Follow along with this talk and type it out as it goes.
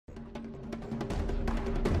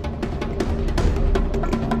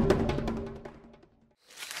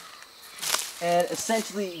And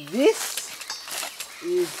essentially this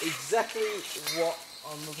is exactly what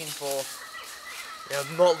I'm looking for. Now,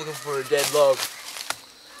 I'm not looking for a dead log.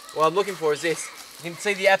 What I'm looking for is this. You can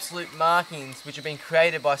see the absolute markings which have been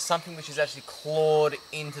created by something which is actually clawed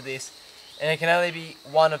into this. And it can only be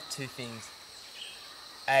one of two things.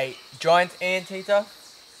 A giant anteater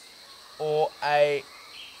or a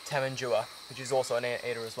Tamandua, which is also an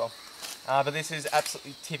anteater as well. But this is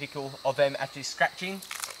absolutely typical of them actually scratching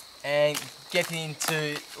and getting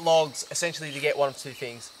into logs essentially to get one of two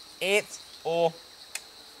things. Ants or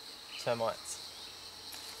termites.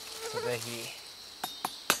 So they're here.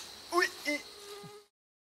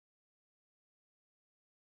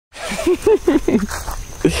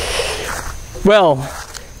 Well,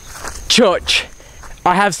 Church,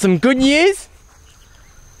 I have some good news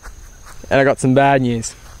and I got some bad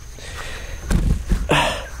news.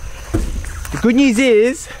 The good news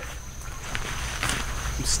is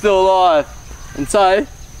I'm still alive, and so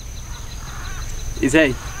is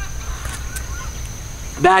he.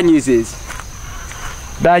 Bad news is,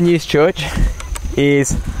 Church,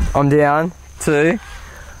 is I'm down to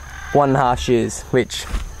 1.5 years, which,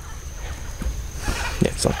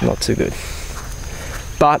 yeah, it's not too good.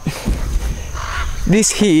 But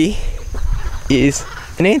this here is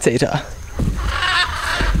an anteater,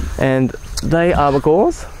 and they are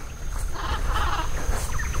macaws,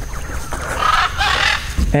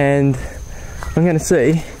 and I'm going to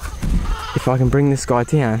see if I can bring this guy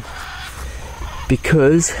down,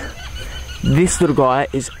 because this little guy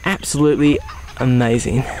is absolutely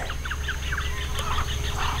amazing.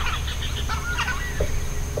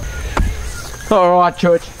 Alright,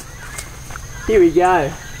 Church, here we go.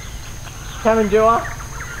 Tamandua,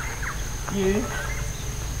 you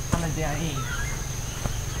coming down here.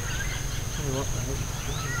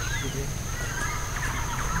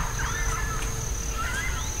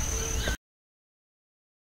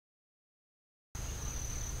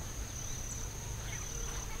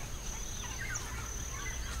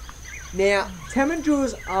 Now,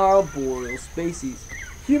 Tamanduas are arboreal species.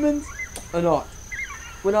 Humans are not.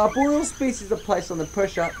 When arboreal species are placed under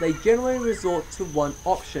pressure, they generally resort to one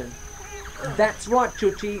option. That's right,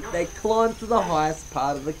 Chuchi, they climb to the highest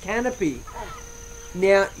part of the canopy.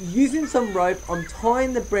 Now, using some rope, I'm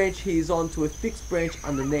tying the branch he is on to a fixed branch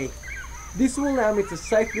underneath. This will allow me to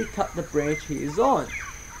safely cut the branch he is on.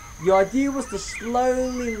 The idea was to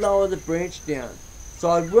slowly lower the branch down. So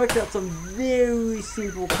I'd worked out some very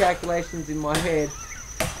simple calculations in my head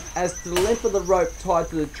as to the length of the rope tied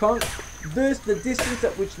to the trunk versus the distance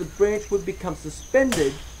at which the branch would become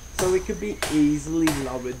suspended so it could be easily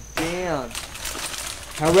lowered down.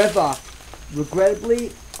 However,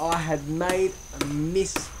 regrettably, I had made a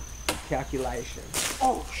miscalculation.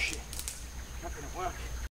 Oh shit, not gonna work.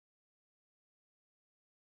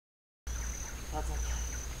 That's okay.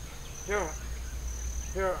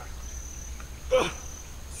 You're alright.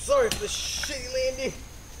 Sorry for the shitty landing,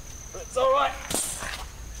 but it's alright.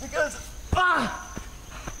 Because,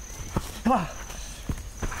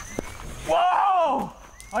 whoa!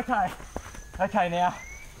 Okay now.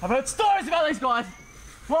 I've heard stories about these guys.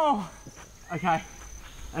 Whoa! Okay.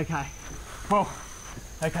 Whoa.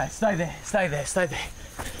 Okay, stay there.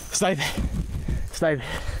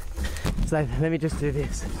 Let me just do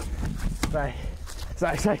this. Stay.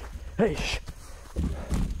 Hey.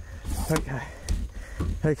 Okay.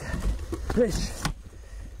 Hey.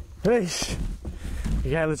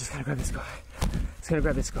 Yeah, let's just grab this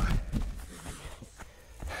guy.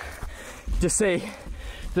 Just see,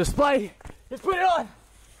 the display is put it on.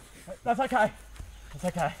 That's okay.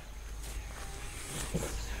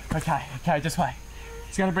 Okay, just wait.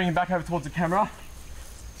 Just gonna bring him back over towards the camera.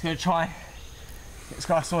 Just gonna try and get this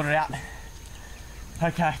guy sorted out.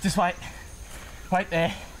 Okay, just wait. Wait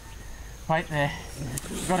there.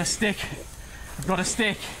 I've got a stick.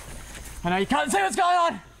 I know you can't see what's going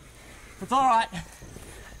on. It's alright.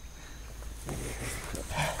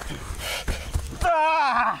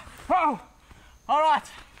 Oh, alright.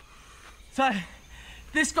 So,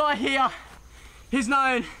 this guy here is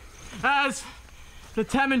known as the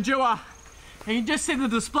Tamandua. And you can just see the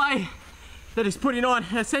display that he's putting on.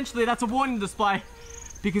 And essentially, that's a warning display.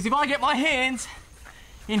 Because if I get my hands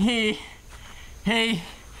in here, he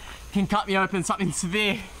can cut me open, something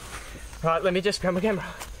severe. Right, let me just grab my camera.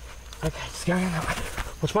 Okay, just going that way.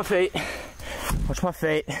 Watch my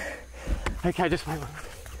feet. Okay, just wait.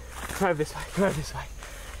 Come over this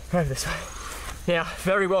way. Yeah,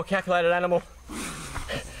 very well calculated animal.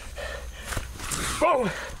 Whoa!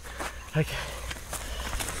 Okay.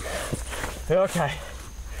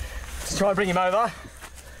 Let's try and bring him over.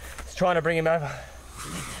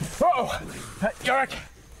 Whoa! Yorick!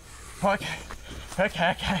 Okay.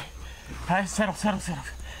 Okay, settle.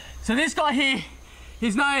 So this guy here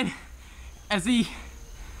is known as the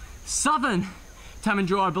Southern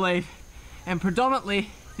Tamandua, I believe, and predominantly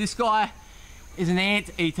this guy is an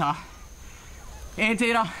anteater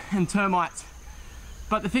and termites.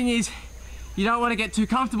 But the thing is, you don't want to get too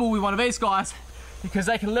comfortable with one of these guys because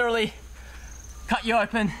they can literally cut you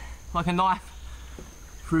open like a knife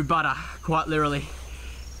through butter, quite literally.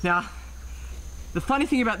 Now, the funny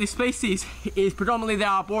thing about this species is predominantly they're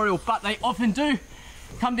arboreal, but they often do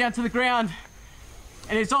come down to the ground,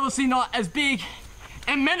 and it's obviously not as big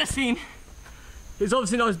and menacing. It's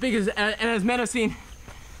obviously not as big and as menacing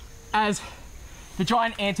as the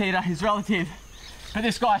giant anteater, his relative, but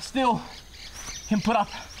this guy still can put up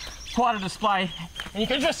quite a display, and you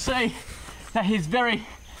can just see that he's a very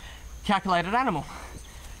calculated animal.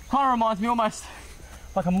 Kind of reminds me almost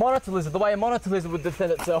like a monitor lizard, the way a monitor lizard would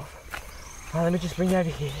defend itself. Right, let me just bring you over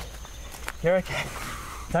here. You're okay.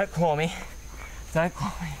 Don't claw me.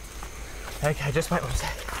 Okay, just wait one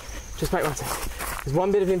sec. There's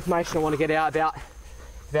one bit of information I want to get out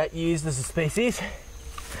about yous as a species.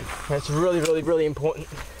 And it's really important.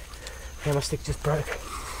 Yeah, my stick just broke.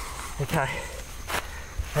 Okay,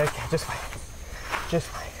 just wait.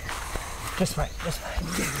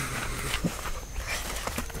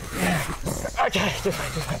 Okay,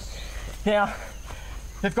 just wait. Now,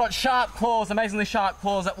 they've got sharp claws, amazingly sharp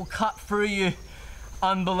claws that will cut through you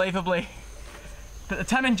unbelievably. But the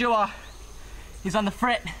Tamandua is under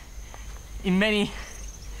threat in many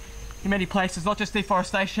places, not just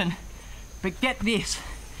deforestation. But get this,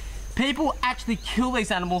 people actually kill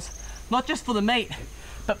these animals, not just for the meat,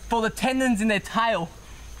 but for the tendons in their tail,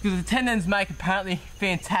 because the tendons make apparently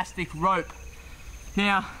fantastic rope.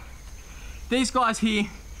 Now, these guys here,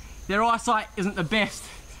 their eyesight isn't the best,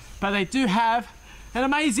 but they do have an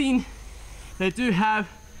amazing sense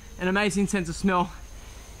of smell.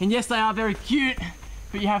 And yes, they are very cute,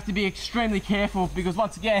 but you have to be extremely careful because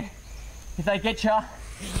once again, if they get you,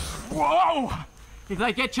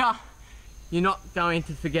 you're not going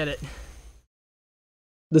to forget it.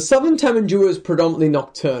 The Southern Tamandua is predominantly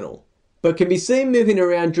nocturnal, but can be seen moving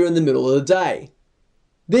around during the middle of the day.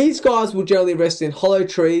 These guys will generally rest in hollow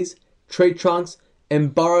trees, tree trunks,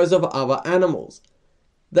 and burrows of other animals.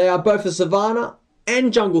 They are both a savanna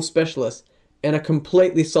and jungle specialists and are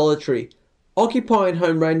completely solitary, occupying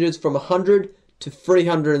home ranges from 100 to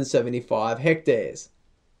 375 hectares.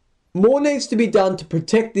 More needs to be done to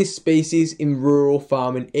protect this species in rural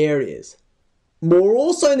farming areas. More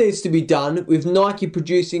also needs to be done with Nike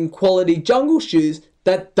producing quality jungle shoes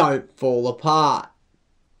that don't fall apart.